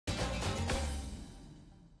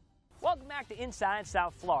Welcome back to Inside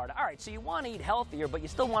South Florida. All right, so you want to eat healthier, but you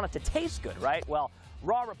still want it to taste good, right? Well,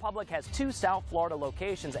 Raw Republic has 2 South Florida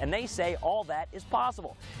locations, and they say all that is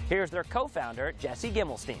possible. Here's their co-founder, Jesse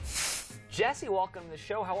Gimmelstein. Jesse, welcome to the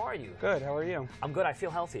show. How are you? Good. How are you? I'm good. I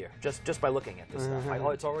feel healthier just by looking at this stuff. Oh,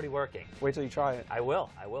 it's already working. Wait till you try it. I will.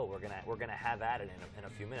 We're gonna have at it in a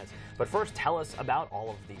few minutes. But first, tell us about all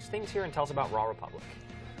of these things here, and tell us about Raw Republic.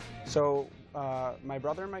 So, my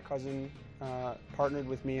brother and my cousin partnered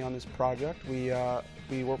with me on this project. We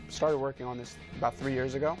started working on this about 3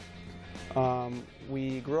 years ago.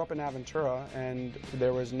 We grew up in Aventura, and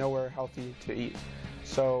there was nowhere healthy to eat.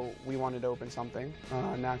 So we wanted to open something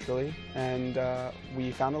naturally, and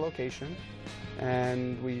we found a location,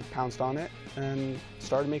 and we pounced on it and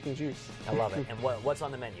started making juice. I love it. And what's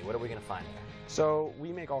on the menu? What are we going to find there? So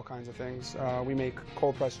we make all kinds of things. We make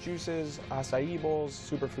cold-pressed juices, acai bowls,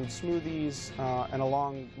 superfood smoothies, and a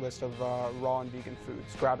long list of raw and vegan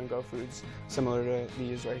foods, grab-and-go foods, similar to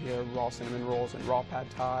these right here, raw cinnamon rolls and raw pad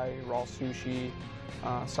thai, raw sushi,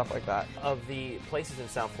 stuff like that. Of the places in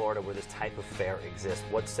South Florida where this type of fare exists,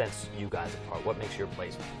 what sets you guys apart? What makes your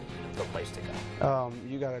place the place to go?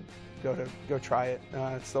 You gotta go try it.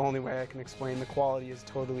 It's the only way I can explain. The quality is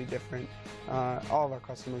totally different. All of our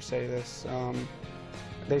customers say this.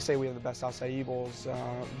 They say we have the best acai bowls,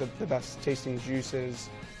 the best tasting juices,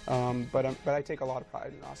 but I take a lot of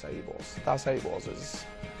pride in acai bowls. The acai bowls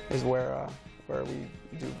is where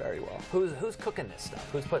we do very well. Who's cooking this stuff?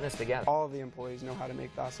 Who's putting this together? All of the employees know how to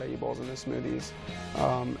make the acai bowls and the smoothies,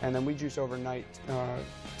 and then we juice overnight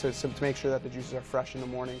to make sure that the juices are fresh in the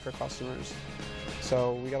morning for customers.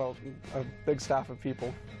 So we got a big staff of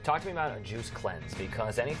people. Talk to me about a juice cleanse,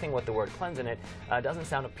 because anything with the word cleanse in it doesn't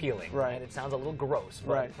sound appealing. Right. It sounds a little gross.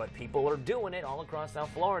 Right. But people are doing it all across South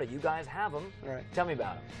Florida. You guys have them. Right. Tell me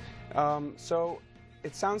about them. So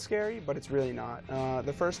it sounds scary, but it's really not.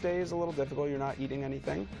 The first day is a little difficult. You're not eating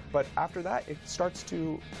anything. But after that, it starts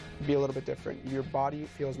to be a little bit different. Your body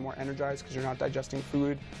feels more energized because you're not digesting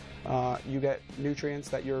food. You get nutrients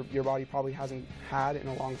that your body probably hasn't had in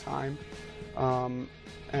a long time.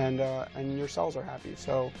 And your cells are happy.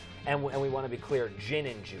 So, and we want to be clear, gin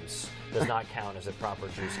and juice does not count as a proper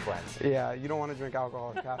juice cleanse. Yeah, you don't want to drink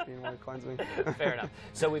alcohol or caffeine when you're cleansing. Fair enough.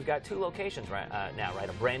 So we've got 2 locations now, right?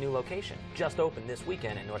 A brand new location just opened this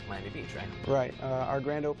weekend in North Miami Beach, right? Right. Our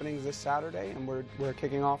grand opening is this Saturday, and we're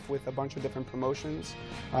kicking off with a bunch of different promotions.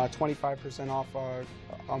 25% off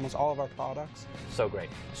almost all of our products. So great.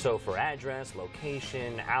 So for address,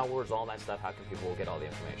 location, hours, all that stuff, how can people get all the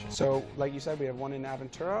information? So, like you said, we have one in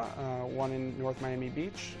Aventura, one in North Miami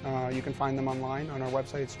Beach. You can find them online on our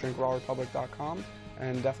website. It's drinkrawrepublic.com,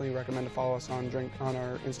 and definitely recommend to follow us on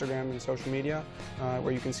our Instagram and social media,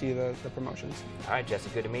 where you can see the promotions. All right, Jesse,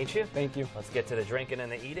 good to meet you. Thank you. Let's get to the drinking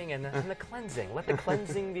and the eating and the cleansing. Let the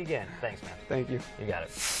cleansing begin. Thanks, man. Thank you. You got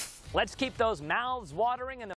it. Let's keep those mouths watering and